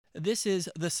This is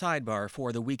The Sidebar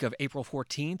for the week of April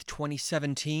 14th,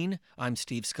 2017. I'm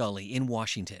Steve Scully in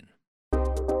Washington.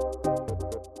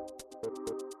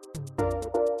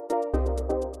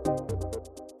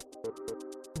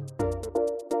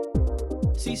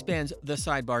 C-SPAN's The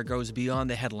Sidebar goes beyond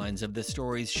the headlines of the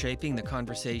stories shaping the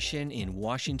conversation in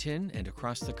Washington and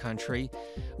across the country,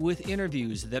 with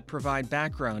interviews that provide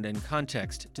background and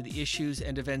context to the issues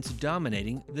and events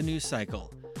dominating the news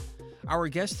cycle. Our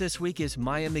guest this week is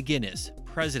Maya McGuinness,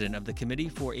 president of the Committee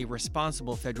for a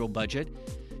Responsible Federal Budget.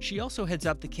 She also heads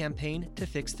up the campaign to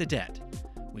fix the debt.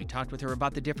 We talked with her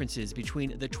about the differences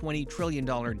between the $20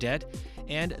 trillion debt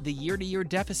and the year-to-year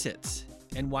deficits,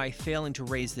 and why failing to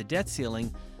raise the debt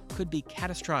ceiling could be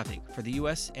catastrophic for the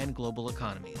U.S. and global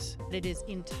economies. It is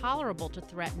intolerable to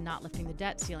threaten not lifting the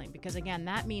debt ceiling because, again,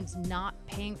 that means not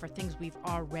paying for things we've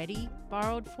already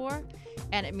borrowed for,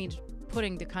 and it means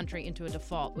putting the country into a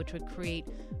default, which would create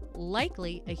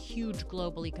likely a huge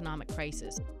global economic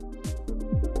crisis.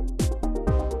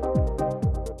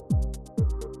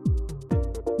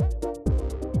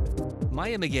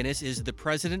 Maya McGuinness is the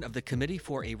president of the Committee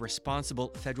for a Responsible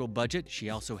Federal Budget. She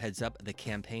also heads up the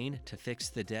campaign to fix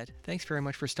the debt. Thanks very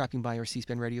much for stopping by our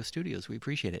C-SPAN radio studios. We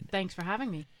appreciate it. Thanks for having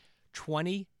me.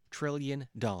 $20 trillion.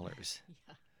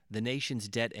 Yeah. The nation's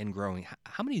debt and growing.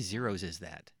 How many zeros is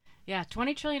that? Yeah,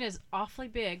 20 trillion is awfully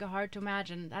big, hard to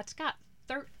imagine. That's got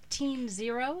 13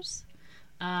 zeros.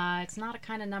 It's not a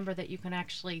kind of number that you can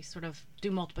actually sort of do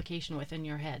multiplication with in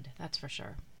your head, that's for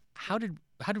sure. How did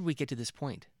we get to this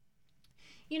point?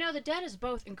 You know, the debt is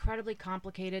both incredibly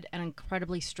complicated and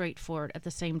incredibly straightforward at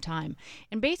the same time.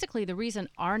 And basically, the reason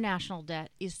our national debt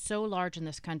is so large in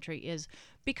this country is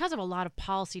because of a lot of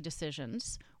policy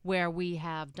decisions where we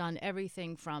have done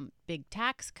everything from big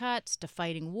tax cuts to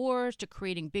fighting wars to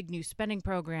creating big new spending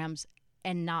programs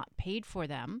and not paid for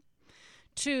them,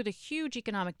 to the huge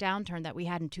economic downturn that we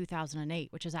had in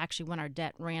 2008, which is actually when our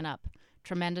debt ran up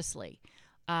tremendously.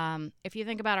 If you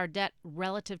think about our debt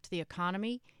relative to the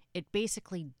economy, it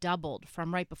basically doubled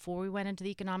from right before we went into the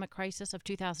economic crisis of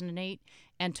 2008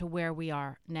 and to where we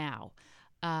are now.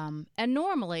 And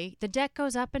normally, the debt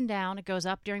goes up and down. It goes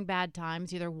up during bad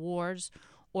times, either wars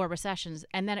or recessions,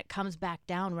 and then it comes back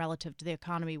down relative to the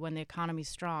economy when the economy's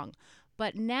strong.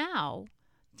 But now,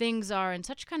 things are in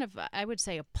such kind of, I would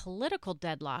say, a political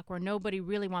deadlock where nobody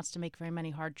really wants to make very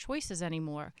many hard choices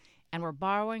anymore. And we're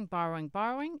borrowing,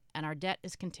 and our debt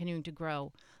is continuing to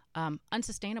grow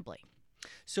unsustainably.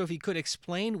 So if you could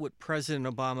explain what President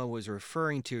Obama was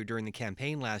referring to during the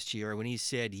campaign last year when he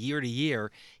said year to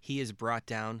year he has brought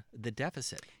down the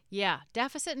deficit. Yeah,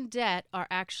 deficit and debt are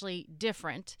actually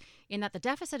different in that the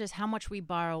deficit is how much we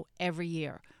borrow every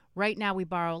year. Right now we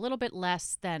borrow a little bit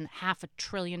less than $500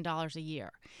 billion a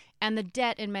year. And the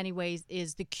debt in many ways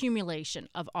is the accumulation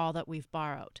of all that we've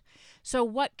borrowed. So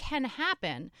what can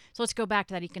happen, so let's go back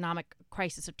to that economic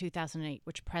crisis of 2008,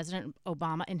 which President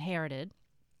Obama inherited.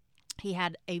 He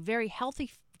had a very healthy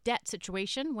debt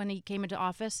situation when he came into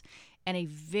office and a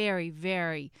very,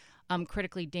 very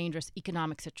critically dangerous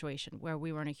economic situation where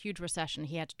we were in a huge recession.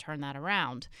 He had to turn that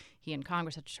around. He and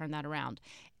Congress had to turn that around.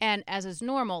 And as is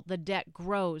normal, the debt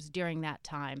grows during that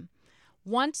time.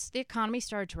 Once the economy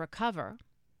started to recover,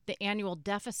 the annual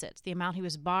deficits, the amount he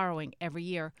was borrowing every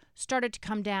year, started to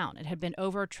come down. It had been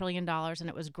over $1 trillion and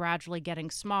it was gradually getting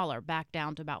smaller, back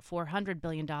down to about $400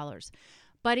 billion.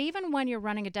 But even when you're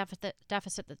running a deficit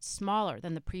that's smaller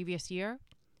than the previous year,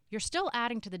 you're still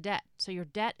adding to the debt, so your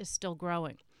debt is still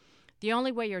growing. The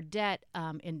only way your debt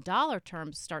in dollar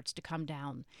terms starts to come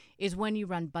down is when you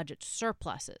run budget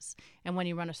surpluses. And when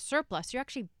you run a surplus, you're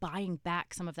actually buying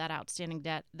back some of that outstanding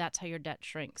debt. That's how your debt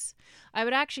shrinks. I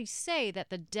would actually say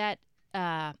that the debt,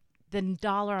 the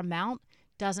dollar amount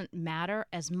doesn't matter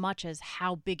as much as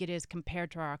how big it is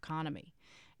compared to our economy.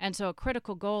 And so a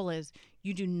critical goal is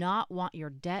you do not want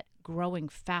your debt growing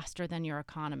faster than your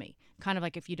economy. Kind of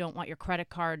like if you don't want your credit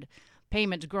card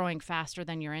payments growing faster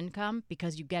than your income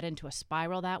because you get into a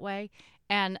spiral that way.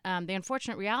 And the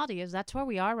unfortunate reality is that's where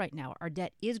we are right now. Our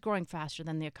debt is growing faster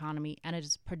than the economy, and it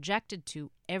is projected to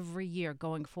every year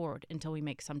going forward until we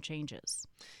make some changes.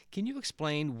 Can you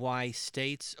explain why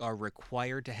states are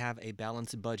required to have a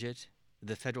balanced budget?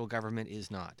 The federal government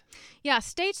is not. Yeah,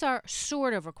 states are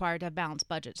sort of required to have balanced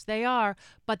budgets. They are,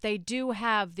 but they do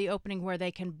have the opening where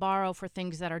they can borrow for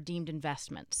things that are deemed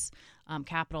investments,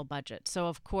 capital budgets. So,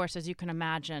 of course, as you can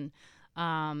imagine,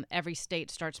 Every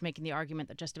state starts making the argument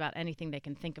that just about anything they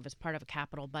can think of as part of a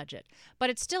capital budget. But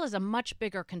it still is a much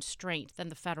bigger constraint than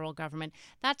the federal government.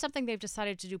 That's something they've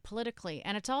decided to do politically.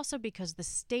 And it's also because the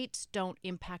states don't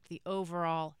impact the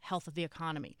overall health of the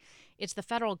economy. It's the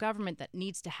federal government that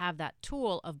needs to have that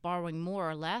tool of borrowing more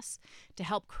or less to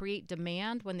help create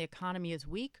demand when the economy is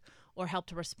weak or help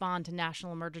to respond to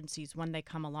national emergencies when they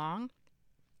come along.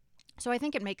 So I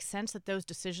think it makes sense that those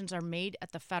decisions are made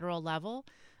at the federal level.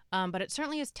 But it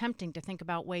certainly is tempting to think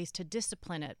about ways to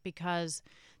discipline it because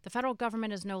the federal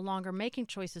government is no longer making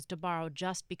choices to borrow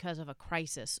just because of a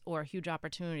crisis or a huge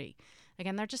opportunity.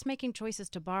 Again, they're just making choices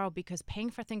to borrow because paying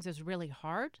for things is really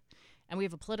hard. And we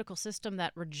have a political system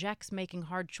that rejects making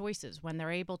hard choices when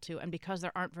they're able to. And because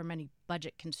there aren't very many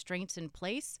budget constraints in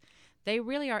place, they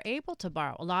really are able to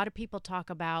borrow. A lot of people talk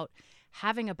about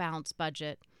having a balanced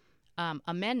budget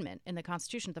amendment in the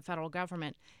Constitution of the federal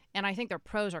government. And I think there are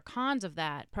pros and cons of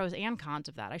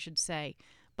that, I should say.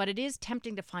 But it is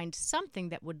tempting to find something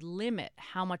that would limit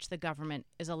how much the government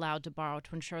is allowed to borrow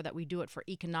to ensure that we do it for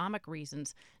economic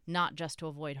reasons, not just to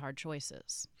avoid hard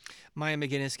choices. Maya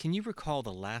McGinnis, can you recall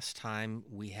the last time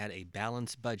we had a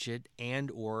balanced budget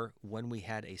and or when we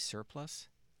had a surplus?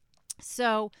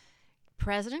 So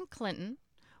President Clinton,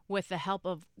 with the help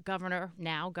of Governor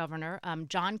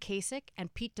John Kasich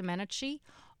and Pete Domenici,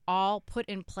 all put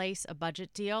in place a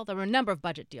budget deal. There were a number of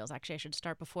budget deals. Actually, I should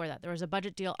start before that. There was a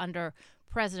budget deal under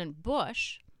President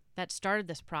Bush that started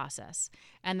this process.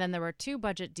 And then there were two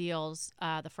budget deals,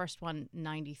 the first one in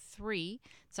 93,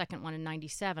 second one in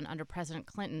 97 under President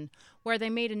Clinton, where they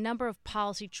made a number of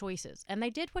policy choices. And they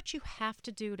did what you have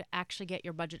to do to actually get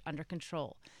your budget under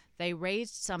control. They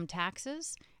raised some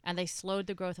taxes and they slowed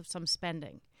the growth of some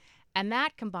spending. And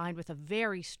that combined with a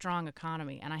very strong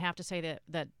economy, and I have to say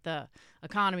that the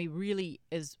economy really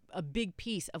is a big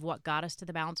piece of what got us to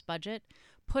the balanced budget,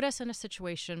 put us in a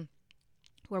situation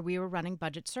where we were running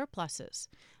budget surpluses.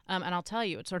 And I'll tell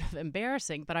you, it's sort of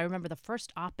embarrassing, but I remember the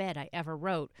first op-ed I ever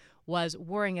wrote was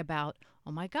worrying about,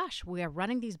 oh my gosh, we are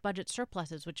running these budget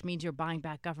surpluses, which means you're buying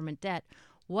back government debt.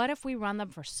 What if we run them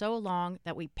for so long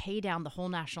that we pay down the whole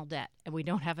national debt and we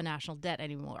don't have a national debt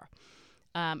anymore?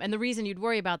 And the reason you'd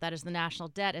worry about that is the national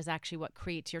debt is actually what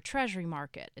creates your treasury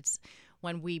market. It's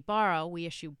when we borrow, we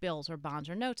issue bills or bonds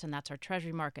or notes, and that's our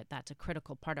treasury market. That's a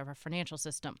critical part of our financial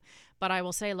system. But I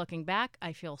will say, looking back,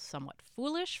 I feel somewhat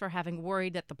foolish for having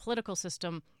worried that the political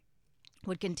system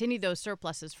would continue those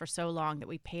surpluses for so long that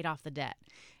we paid off the debt.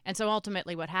 And so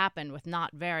ultimately what happened with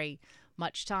not very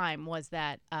much time was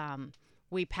that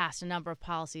we passed a number of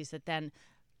policies that then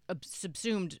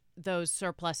subsumed those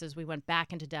surpluses. We went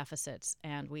back into deficits,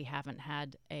 and we haven't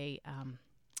had a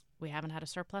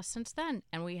surplus since then,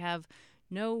 and we have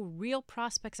no real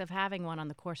prospects of having one on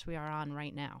the course we are on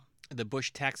right now. The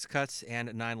Bush tax cuts and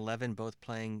 9/11 both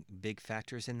playing big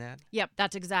factors in that? Yep,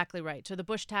 that's exactly right. So the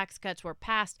Bush tax cuts were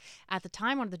passed. At the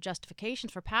time, one of the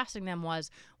justifications for passing them was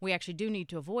we actually do need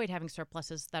to avoid having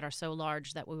surpluses that are so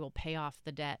large that we will pay off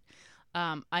the debt.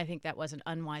 I think that was an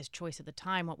unwise choice at the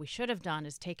time. What we should have done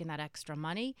is taken that extra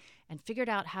money and figured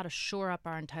out how to shore up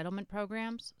our entitlement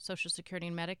programs, Social Security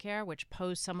and Medicare, which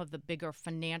pose some of the bigger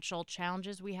financial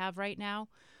challenges we have right now.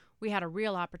 We had a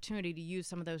real opportunity to use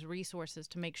some of those resources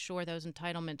to make sure those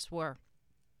entitlements were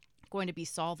going to be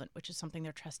solvent, which is something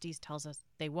their trustees tells us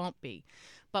they won't be.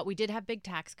 But we did have big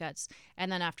tax cuts. And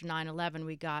then after 9/11,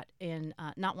 we got in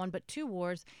not one but two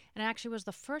wars. And it actually was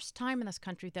the first time in this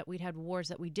country that we'd had wars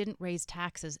that we didn't raise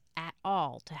taxes at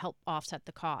all to help offset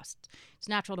the cost. It's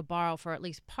natural to borrow for at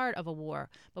least part of a war,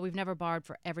 but we've never borrowed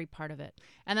for every part of it.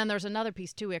 And then there's another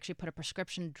piece, too. We actually put a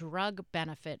prescription drug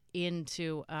benefit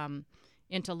into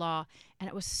law. And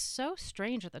it was so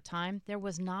strange at the time. There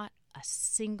was not a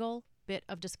single bit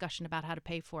of discussion about how to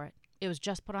pay for it. It was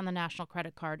just put on the national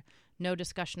credit card, no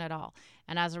discussion at all.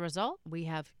 And as a result, we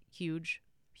have huge,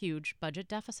 huge budget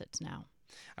deficits now.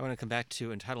 I want to come back to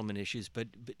entitlement issues, but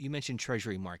you mentioned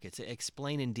treasury markets.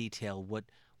 Explain in detail what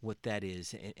that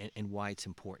is and why it's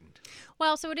important.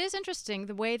 Well, so it is interesting.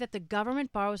 The way that the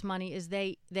government borrows money is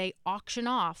they auction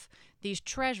off these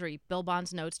treasury bill,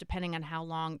 bonds, notes, depending on how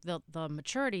long the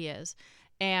maturity is.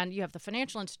 And you have the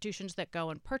financial institutions that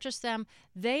go and purchase them.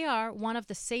 They are one of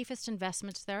the safest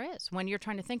investments there is. When you're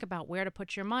trying to think about where to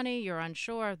put your money, you're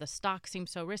unsure, the stock seems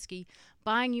so risky,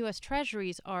 buying U.S.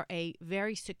 treasuries are a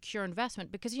very secure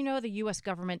investment because you know the U.S.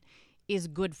 government is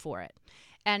good for it.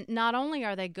 And not only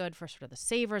are they good for sort of the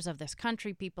savers of this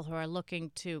country, people who are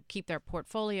looking to keep their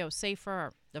portfolio safer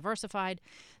or diversified,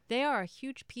 they are a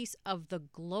huge piece of the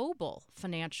global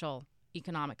financial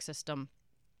economic system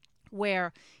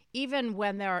where even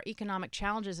when there are economic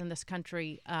challenges in this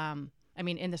country, I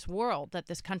mean, in this world that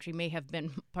this country may have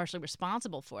been partially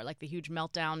responsible for, like the huge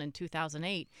meltdown in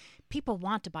 2008, people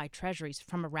want to buy treasuries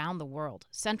from around the world.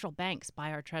 Central banks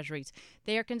buy our treasuries.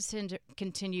 They are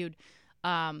continued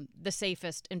the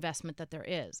safest investment that there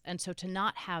is. And so to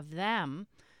not have them,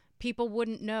 people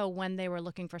wouldn't know when they were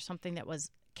looking for something that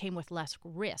came with less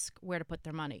risk, where to put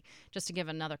their money. Just to give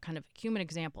another kind of human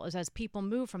example, is as people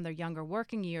move from their younger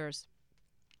working years,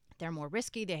 they're more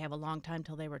risky. They have a long time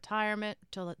till they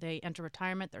enter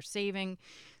retirement. They're saving.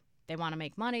 They want to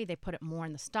make money. They put it more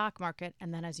in the stock market.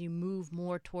 And then as you move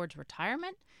more towards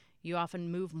retirement, you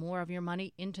often move more of your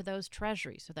money into those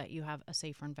treasuries so that you have a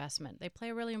safer investment. They play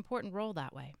a really important role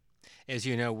that way. As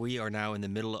you know, we are now in the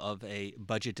middle of a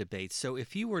budget debate. So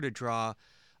if you were to draw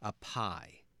a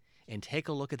pie and take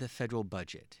a look at the federal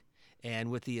budget,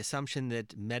 and with the assumption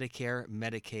that Medicare,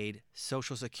 Medicaid,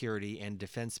 Social Security, and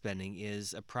defense spending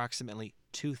is approximately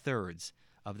 2/3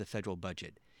 of the federal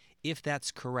budget, if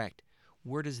that's correct,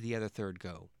 where does the other third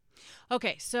go?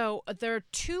 Okay, so there are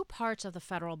two parts of the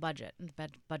federal budget.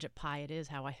 Budget pie, it is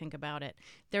how I think about it.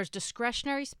 There's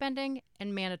discretionary spending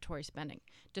and mandatory spending.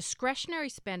 Discretionary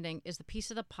spending is the piece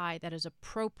of the pie that is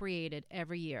appropriated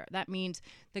every year. That means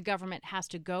the government has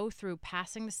to go through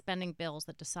passing the spending bills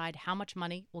that decide how much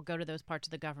money will go to those parts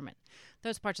of the government.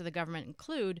 Those parts of the government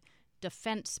include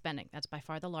defense spending. That's by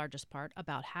far the largest part,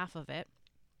 about half of it.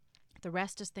 The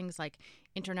rest is things like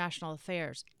international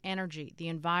affairs, energy, the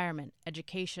environment,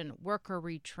 education, worker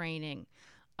retraining,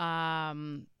 the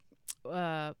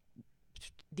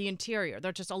interior. There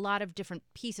are just a lot of different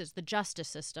pieces, the justice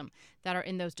system, that are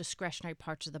in those discretionary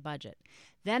parts of the budget.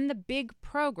 Then the big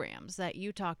programs that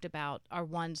you talked about are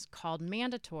ones called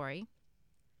mandatory.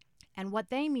 And what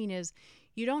they mean is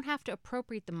you don't have to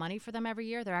appropriate the money for them every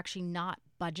year. They're actually not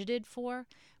budgeted for.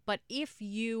 But if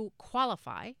you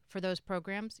qualify for those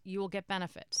programs, you will get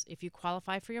benefits. If you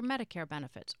qualify for your Medicare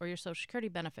benefits or your Social Security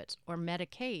benefits or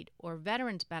Medicaid or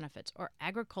veterans benefits or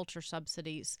agriculture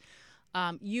subsidies,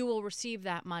 you will receive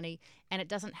that money, and it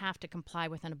doesn't have to comply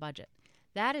within a budget.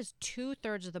 That is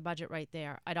 2/3 of the budget right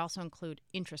there. I'd also include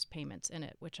interest payments in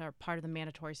it, which are part of the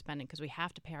mandatory spending because we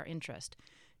have to pay our interest.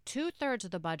 2/3 of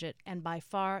the budget, and by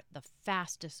far the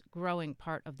fastest growing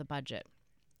part of the budget.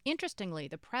 Interestingly,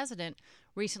 the president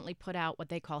recently put out what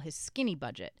they call his skinny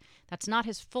budget. That's not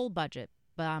his full budget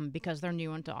because they're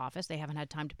new into office. They haven't had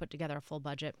time to put together a full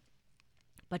budget.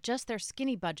 But just their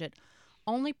skinny budget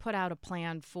only put out a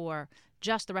plan for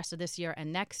just the rest of this year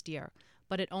and next year.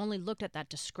 But it only looked at that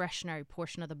discretionary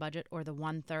portion of the budget, or the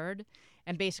 1/3.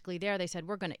 And basically there they said,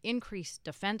 we're going to increase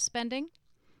defense spending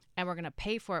and we're going to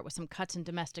pay for it with some cuts in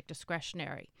domestic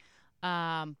discretionary.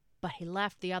 But he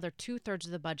left the other 2/3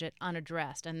 of the budget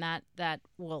unaddressed. And that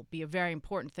will be a very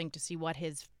important thing to see what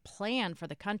his plan for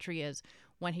the country is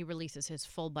when he releases his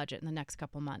full budget in the next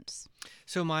couple months.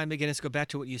 So, Maya McGinnis, go back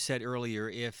to what you said earlier.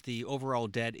 If the overall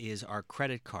debt is our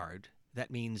credit card,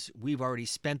 that means we've already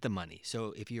spent the money.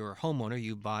 So if you're a homeowner,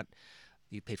 you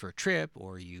paid for a trip,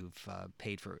 or you've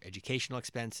paid for educational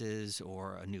expenses,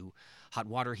 or a new hot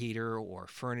water heater, or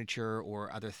furniture,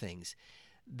 or other things.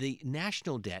 The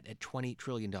national debt at $20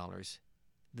 trillion,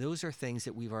 those are things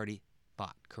that we've already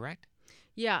bought, correct?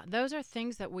 Yeah, those are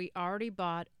things that we already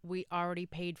bought, we already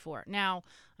paid for. Now,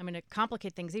 I'm going to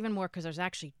complicate things even more because there's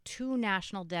actually two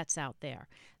national debts out there.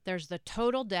 There's the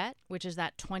total debt, which is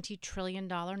that $20 trillion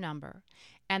number.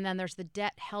 And then there's the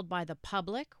debt held by the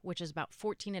public, which is about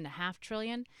 $14.5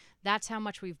 trillion. That's how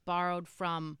much we've borrowed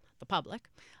from the public.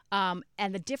 And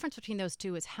the difference between those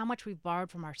two is how much we've borrowed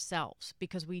from ourselves,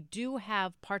 because we do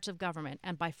have parts of government,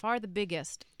 and by far the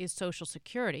biggest is Social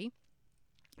Security.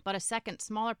 But a second,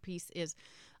 smaller piece is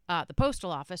the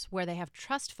Postal Office, where they have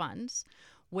trust funds,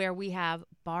 where we have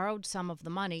borrowed some of the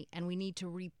money and we need to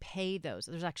repay those.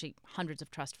 There's actually hundreds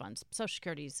of trust funds. Social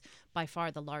Security is by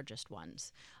far the largest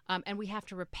ones. And we have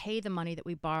to repay the money that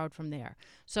we borrowed from there.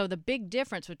 So the big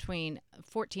difference between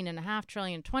 $14.5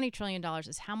 trillion, $20 trillion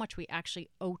is how much we actually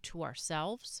owe to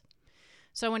ourselves.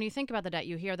 So when you think about the debt,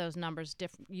 you hear those numbers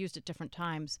used at different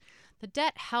times. The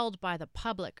debt held by the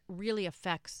public really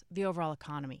affects the overall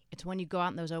economy. It's when you go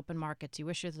out in those open markets, you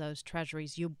issue those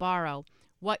treasuries, you borrow.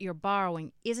 What you're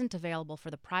borrowing isn't available for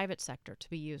the private sector to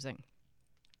be using.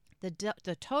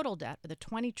 The total debt, or the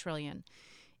 $20 trillion,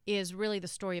 is really the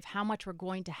story of how much we're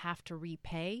going to have to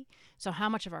repay. So how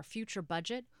much of our future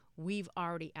budget we've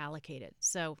already allocated.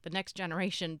 So the next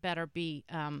generation better be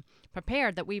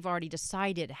prepared that we've already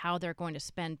decided how they're going to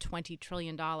spend $20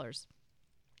 trillion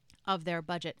of their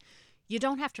budget. You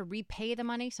don't have to repay the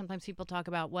money. Sometimes people talk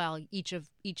about, well, each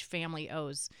family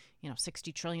owes,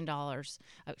 $60 trillion,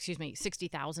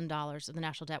 $60,000 of the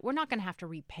national debt. We're not going to have to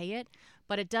repay it,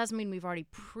 but it does mean we've already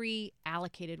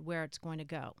pre-allocated where it's going to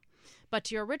go. But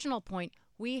to your original point,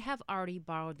 we have already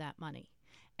borrowed that money.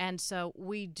 And so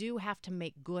we do have to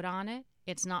make good on it.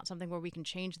 It's not something where we can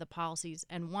change the policies.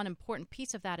 And one important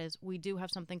piece of that is we do have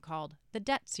something called the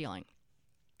debt ceiling.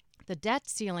 The debt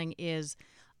ceiling is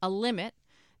a limit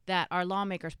that our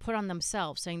lawmakers put on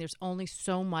themselves, saying there's only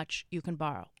so much you can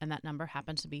borrow. And that number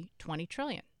happens to be 20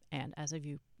 trillion. And as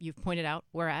you've pointed out,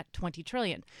 we're at 20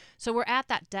 trillion. So we're at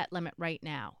that debt limit right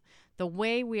now. The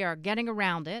way we are getting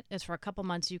around it is for a couple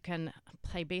months you can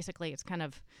play, basically it's kind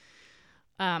of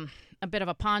a bit of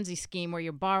a Ponzi scheme where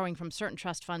you're borrowing from certain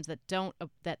trust funds that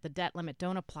the debt limit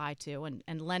don't apply to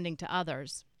and lending to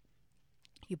others.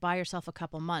 You buy yourself a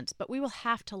couple months, but we will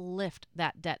have to lift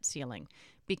that debt ceiling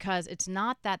because it's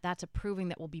not that that's approving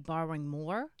that we'll be borrowing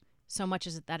more so much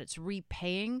as that it's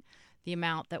repaying the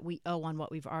amount that we owe on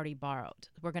what we've already borrowed.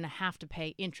 We're going to have to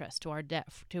pay interest to our debt,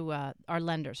 to our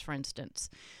lenders, for instance.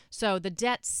 So the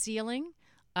debt ceiling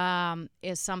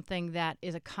is something that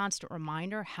is a constant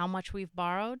reminder how much we've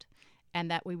borrowed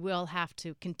and that we will have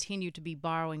to continue to be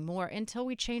borrowing more until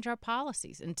we change our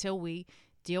policies, until we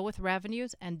deal with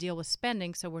revenues and deal with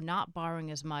spending so we're not borrowing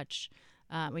as much.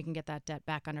 We can get that debt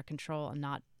back under control and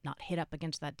not hit up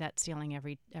against that debt ceiling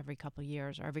every couple of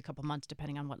years or every couple of months,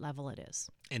 depending on what level it is.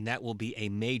 And that will be a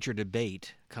major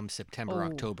debate come September,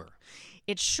 October.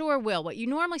 It sure will. What you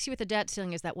normally see with the debt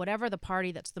ceiling is that whatever the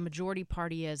party that's the majority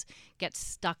party is gets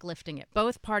stuck lifting it.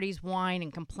 Both parties whine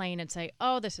and complain and say,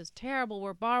 oh, this is terrible.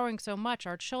 We're borrowing so much.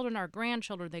 Our children, our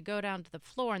grandchildren, they go down to the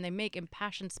floor and they make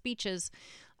impassioned speeches.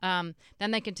 Then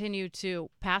they continue to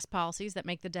pass policies that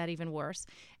make the debt even worse.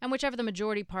 And whichever the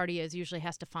majority party is usually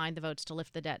has to find the votes to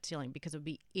lift the debt ceiling because it would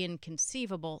be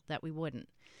inconceivable that we wouldn't.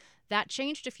 That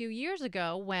changed a few years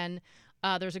ago when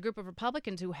there's a group of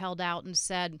Republicans who held out and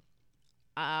said,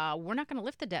 we're not going to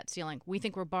lift the debt ceiling. We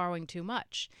think we're borrowing too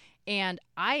much. And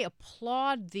I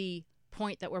applaud the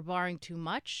point that we're borrowing too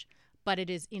much, but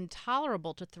it is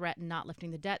intolerable to threaten not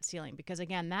lifting the debt ceiling because,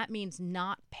 again, that means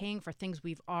not paying for things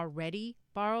we've already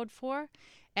borrowed for,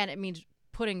 and it means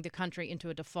putting the country into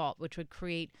a default, which would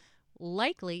create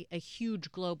likely a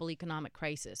huge global economic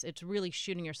crisis. It's really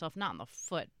shooting yourself not in the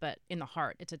foot, but in the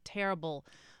heart. It's a terrible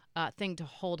thing to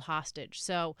hold hostage.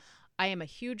 So I am a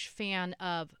huge fan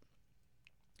of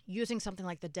using something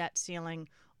like the debt ceiling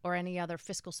or any other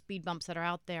fiscal speed bumps that are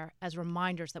out there as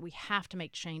reminders that we have to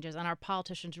make changes and our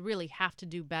politicians really have to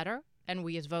do better, and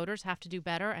we as voters have to do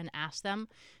better and ask them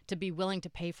to be willing to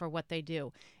pay for what they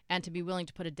do and to be willing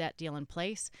to put a debt deal in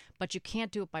place. But you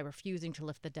can't do it by refusing to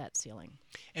lift the debt ceiling.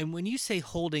 And when you say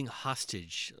holding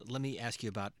hostage, let me ask you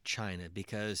about China,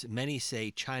 because many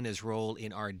say China's role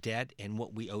in our debt and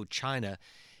what we owe China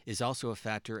is also a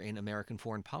factor in American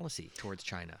foreign policy towards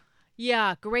China.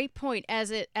 Yeah, great point.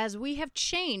 As we have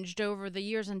changed over the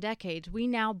years and decades, we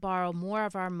now borrow more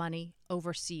of our money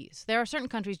overseas. There are certain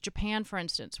countries, Japan, for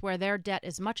instance, where their debt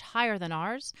is much higher than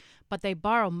ours, but they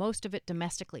borrow most of it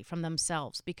domestically from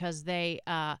themselves because their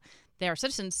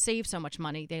citizens save so much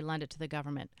money, they lend it to the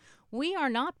government. We are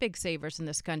not big savers in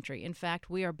this country. In fact,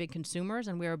 we are big consumers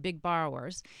and we are big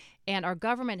borrowers. And our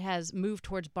government has moved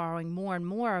towards borrowing more and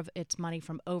more of its money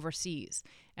from overseas.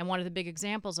 And one of the big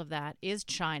examples of that is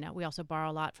China. We also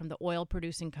borrow a lot from the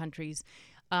oil-producing countries,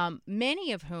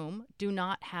 many of whom do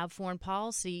not have foreign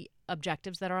policy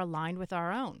objectives that are aligned with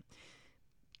our own.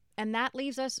 And that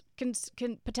leaves us can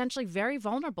potentially very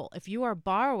vulnerable. If you are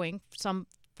borrowing from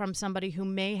somebody who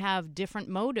may have different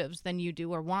motives than you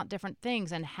do or want different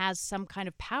things and has some kind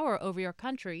of power over your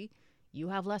country, you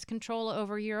have less control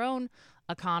over your own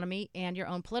economy and your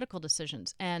own political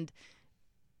decisions. And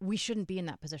we shouldn't be in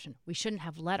that position. We shouldn't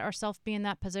have let ourselves be in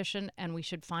that position, and we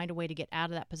should find a way to get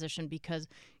out of that position because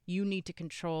you need to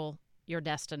control your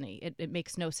destiny. It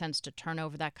makes no sense to turn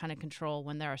over that kind of control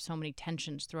when there are so many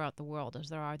tensions throughout the world as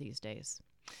there are these days.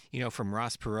 You know, from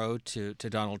Ross Perot to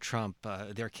Donald Trump,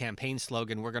 their campaign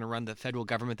slogan, we're going to run the federal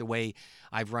government the way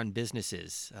I've run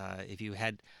businesses. If you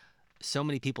had so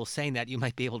many people saying that, you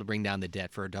might be able to bring down the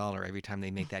debt for $1 every time they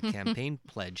make that campaign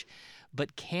pledge.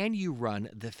 But can you run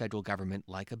the federal government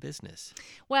like a business?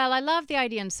 Well, I love the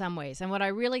idea in some ways. And what I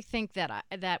really think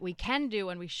that we can do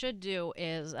and we should do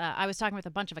is, I was talking with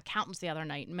a bunch of accountants the other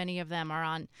night, and many of them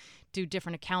do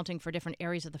different accounting for different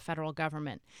areas of the federal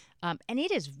government. And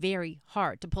it is very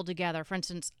hard to pull together, for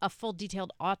instance, a full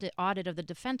detailed audit of the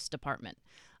Defense Department.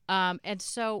 And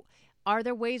so are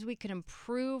there ways we can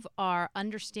improve our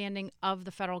understanding of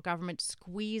the federal government,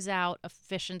 squeeze out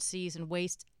efficiencies and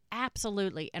waste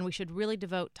Absolutely. And we should really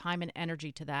devote time and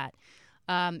energy to that.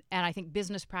 And I think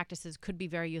business practices could be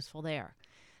very useful there.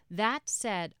 That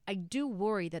said, I do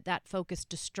worry that that focus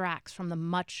distracts from the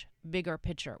much bigger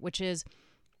picture, which is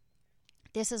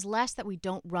this is less that we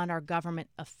don't run our government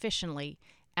efficiently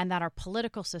and that our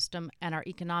political system and our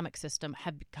economic system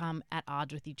have become at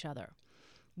odds with each other.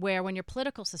 Where when your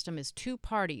political system is two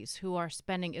parties who are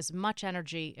spending as much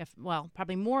energy,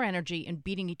 probably more energy in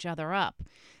beating each other up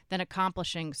than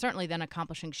accomplishing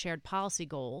shared policy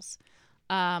goals,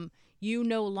 you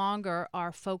no longer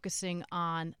are focusing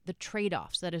on the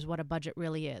trade-offs. That is what a budget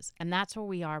really is. And that's where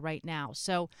we are right now.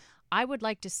 So I would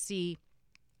like to see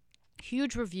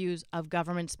huge reviews of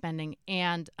government spending,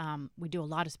 and we do a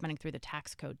lot of spending through the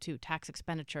tax code too, tax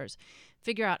expenditures,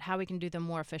 figure out how we can do them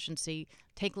more efficiency,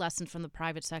 take lessons from the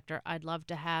private sector. I'd love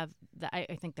to have,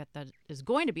 I think that is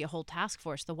going to be a whole task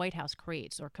force the White House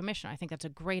creates or commission. I think that's a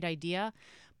great idea,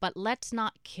 but let's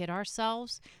not kid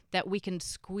ourselves that we can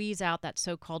squeeze out that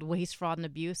so-called waste, fraud, and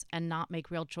abuse and not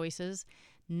make real choices.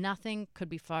 Nothing could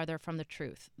be farther from the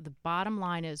truth. The bottom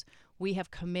line is we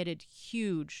have committed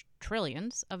huge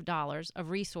trillions of dollars of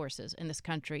resources in this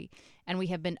country, and we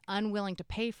have been unwilling to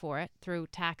pay for it through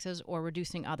taxes or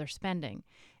reducing other spending.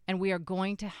 And we are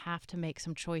going to have to make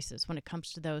some choices when it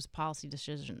comes to those policy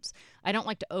decisions. I don't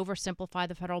like to oversimplify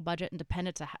the federal budget and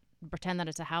pretend that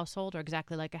it's a household or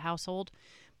exactly like a household,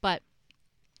 but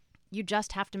you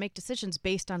just have to make decisions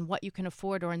based on what you can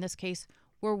afford, or in this case,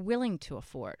 we're willing to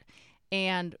afford.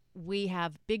 And we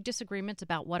have big disagreements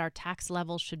about what our tax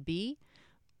levels should be,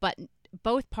 but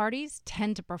both parties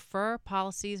tend to prefer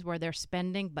policies where they're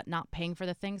spending but not paying for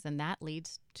the things, and that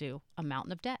leads to a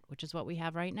mountain of debt, which is what we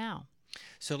have right now.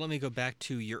 So let me go back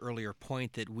to your earlier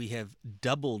point that we have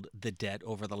doubled the debt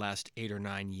over the last 8 or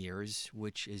 9 years,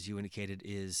 which, as you indicated,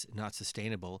 is not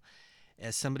sustainable.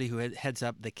 As somebody who heads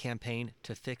up the campaign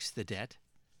to fix the debt,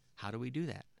 how do we do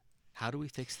that? How do we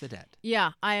fix the debt?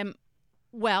 Yeah,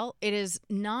 Well, it is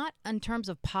not in terms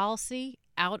of policy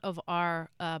out of our,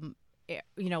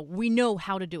 we know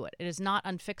how to do it. It is not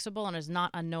unfixable and is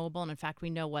not unknowable. And in fact, we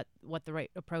know what the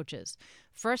right approach is.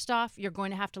 First off, you're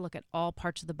going to have to look at all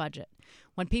parts of the budget.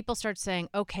 When people start saying,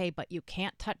 okay, but you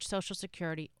can't touch Social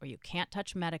Security, or you can't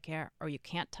touch Medicare, or you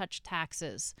can't touch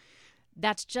taxes,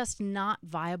 that's just not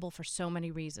viable for so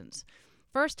many reasons.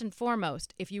 First and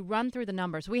foremost, if you run through the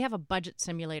numbers, we have a budget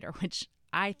simulator, which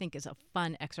I think is a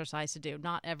fun exercise to do.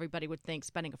 Not everybody would think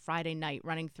spending a Friday night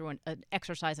running through an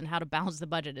exercise on how to balance the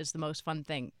budget is the most fun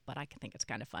thing, but I think it's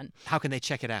kind of fun. How can they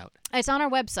check it out? It's on our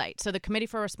website. So the Committee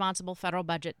for Responsible Federal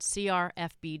Budget,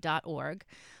 crfb.org.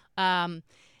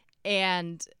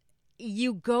 And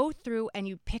you go through and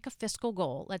you pick a fiscal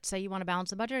goal. Let's say you want to balance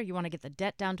the budget or you want to get the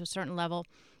debt down to a certain level.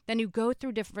 Then you go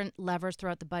through different levers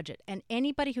throughout the budget. And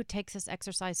anybody who takes this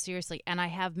exercise seriously, and I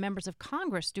have members of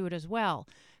Congress do it as well,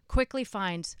 quickly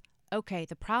finds, okay,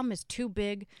 the problem is too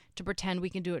big to pretend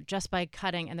we can do it just by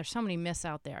cutting. And there's so many myths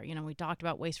out there. You know, we talked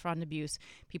about waste, fraud, and abuse.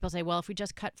 People say, well, if we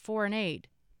just cut foreign aid,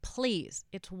 please,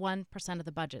 it's 1% of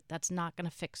the budget. That's not going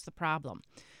to fix the problem.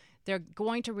 They're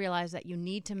going to realize that you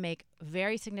need to make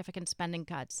very significant spending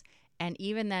cuts. And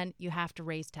even then, you have to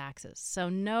raise taxes.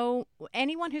 So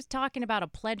anyone who's talking about a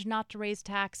pledge not to raise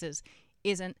taxes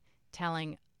isn't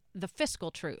telling the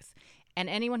fiscal truth. And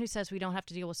anyone who says we don't have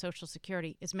to deal with Social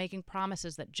Security is making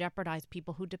promises that jeopardize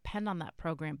people who depend on that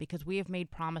program, because we have made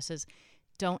promises,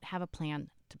 don't have a plan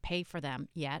to pay for them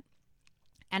yet.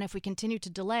 And if we continue to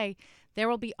delay, there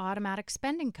will be automatic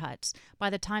spending cuts. By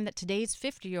the time that today's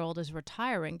 50-year-old is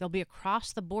retiring, there'll be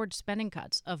across-the-board spending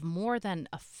cuts of more than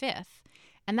a fifth.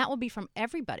 And that will be from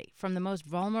everybody, from the most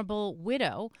vulnerable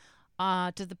widow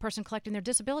to the person collecting their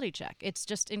disability check. It's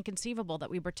just inconceivable that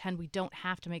we pretend we don't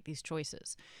have to make these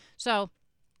choices. So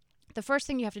the first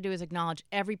thing you have to do is acknowledge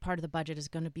every part of the budget is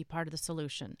going to be part of the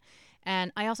solution.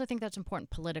 And I also think that's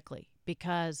important politically,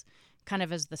 because kind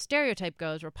of as the stereotype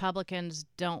goes, Republicans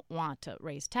don't want to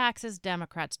raise taxes.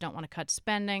 Democrats don't want to cut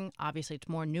spending. Obviously, it's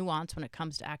more nuanced when it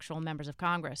comes to actual members of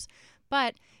Congress.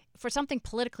 But for something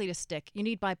politically to stick, you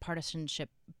need bipartisan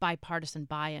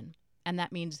buy-in. And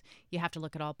that means you have to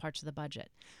look at all parts of the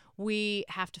budget. We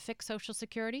have to fix Social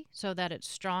Security so that it's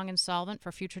strong and solvent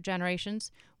for future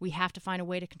generations. We have to find a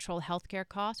way to control health care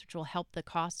costs, which will help the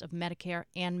costs of Medicare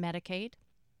and Medicaid.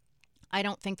 I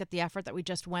don't think that the effort that we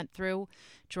just went through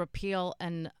to repeal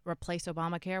and replace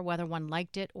Obamacare, whether one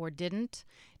liked it or didn't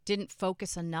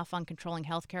focus enough on controlling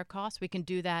health care costs. We can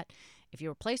do that if you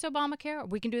replace Obamacare, or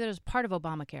we can do that as part of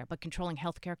Obamacare, but controlling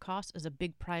health care costs is a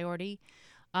big priority.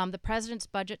 The president's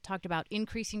budget talked about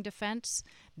increasing defense.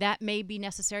 That may be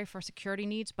necessary for security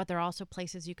needs, but there are also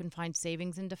places you can find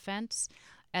savings in defense.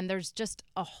 And there's just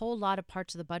a whole lot of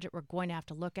parts of the budget we're going to have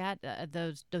to look at.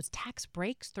 Those tax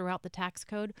breaks throughout the tax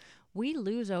code. We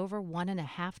lose over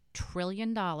 $1.5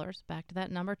 trillion, back to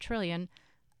that number, trillion,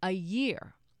 a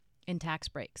year in tax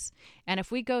breaks. And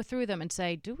if we go through them and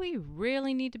say, do we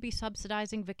really need to be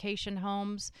subsidizing vacation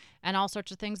homes and all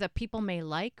sorts of things that people may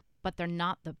like, but they're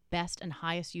not the best and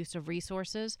highest use of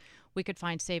resources, we could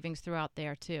find savings throughout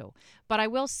there too. But I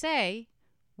will say,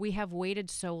 we have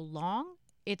waited so long,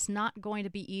 it's not going to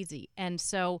be easy. And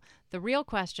so the real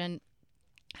question,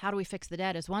 how do we fix the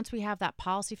debt, is once we have that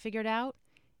policy figured out,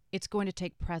 it's going to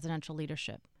take presidential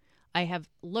leadership. I have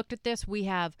looked at this. We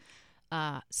have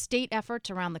state efforts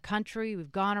around the country.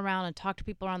 We've gone around and talked to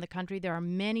people around the country. There are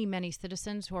many, many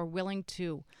citizens who are willing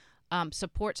to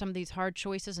support some of these hard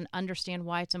choices and understand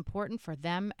why it's important for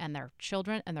them and their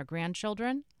children and their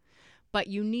grandchildren. But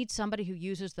you need somebody who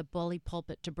uses the bully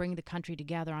pulpit to bring the country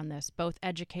together on this, both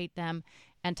educate them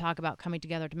and talk about coming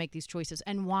together to make these choices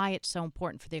and why it's so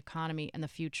important for the economy and the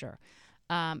future.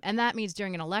 And that means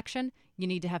during an election, you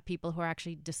need to have people who are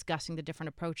actually discussing the different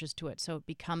approaches to it so it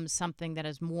becomes something that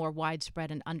is more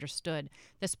widespread and understood.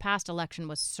 This past election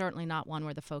was certainly not one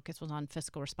where the focus was on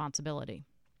fiscal responsibility.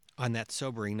 On that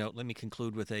sobering note, let me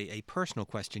conclude with a personal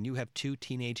question. You have 2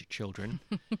 teenage children.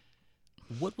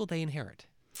 What will they inherit?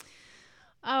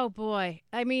 Oh, boy.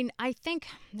 I mean, I think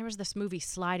there was this movie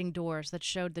Sliding Doors that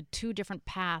showed the 2 different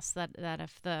paths that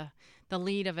if the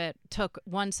lead of it took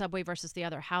one subway versus the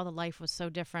other, how the life was so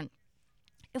different.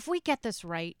 If we get this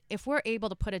right, if we're able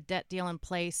to put a debt deal in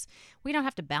place, we don't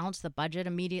have to balance the budget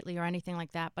immediately or anything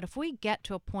like that. But if we get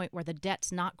to a point where the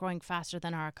debt's not growing faster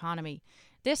than our economy,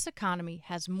 this economy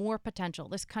has more potential.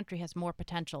 This country has more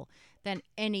potential than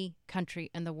any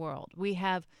country in the world. We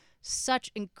have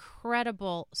such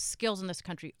incredible skills in this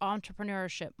country,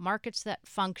 entrepreneurship, markets that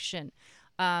function,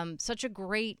 such a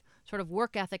great sort of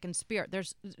work ethic and spirit.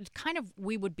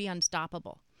 We would be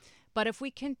unstoppable. But if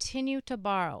we continue to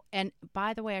borrow, and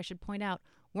by the way, I should point out,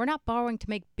 we're not borrowing to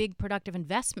make big productive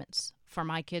investments for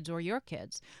my kids or your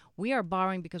kids. We are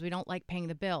borrowing because we don't like paying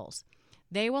the bills.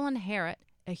 They will inherit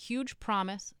a huge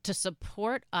promise to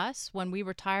support us when we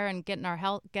retire and get our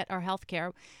health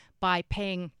care by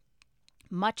paying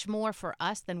much more for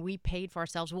us than we paid for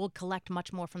ourselves. We'll collect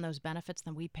much more from those benefits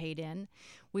than we paid in.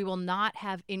 We will not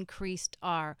have increased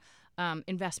our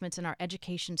investments in our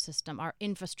education system, our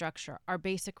infrastructure, our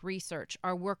basic research,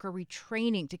 our worker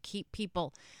retraining to keep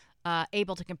people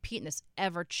able to compete in this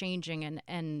ever-changing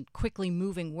and quickly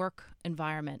moving work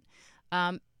environment.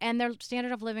 And their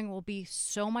standard of living will be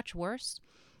so much worse.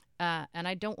 And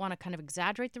I don't want to kind of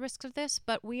exaggerate the risks of this,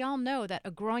 but we all know that a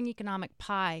growing economic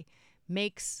pie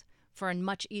makes for a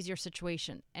much easier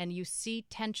situation. And you see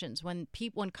tensions when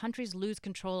countries lose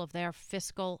control of their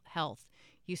fiscal health.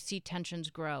 You see tensions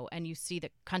grow, and you see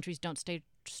that countries don't stay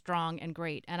strong and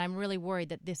great. And I'm really worried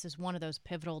that this is one of those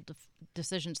pivotal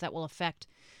decisions that will affect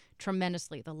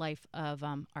tremendously the life of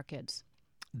our kids.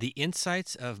 The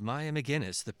insights of Maya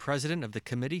McGinnis, the president of the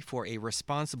Committee for a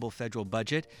Responsible Federal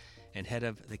Budget and head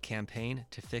of the Campaign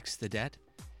to Fix the Debt.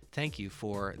 Thank you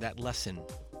for that lesson,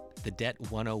 the Debt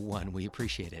 101. We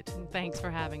appreciate it. Thanks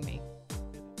for having me.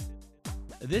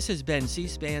 This has been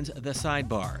C-SPAN's The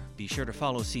Sidebar. Be sure to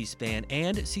follow C-SPAN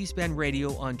and C-SPAN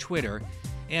Radio on Twitter,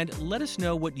 and let us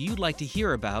know what you'd like to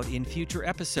hear about in future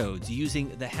episodes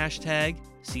using the hashtag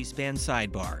C-SPAN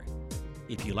Sidebar.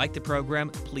 If you like the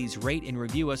program, please rate and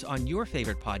review us on your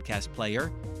favorite podcast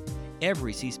player.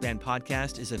 Every C-SPAN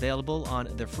podcast is available on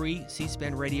the free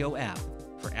C-SPAN Radio app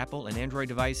for Apple and Android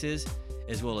devices,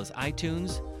 as well as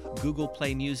iTunes, Google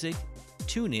Play Music,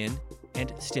 TuneIn,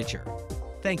 and Stitcher.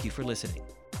 Thank you for listening.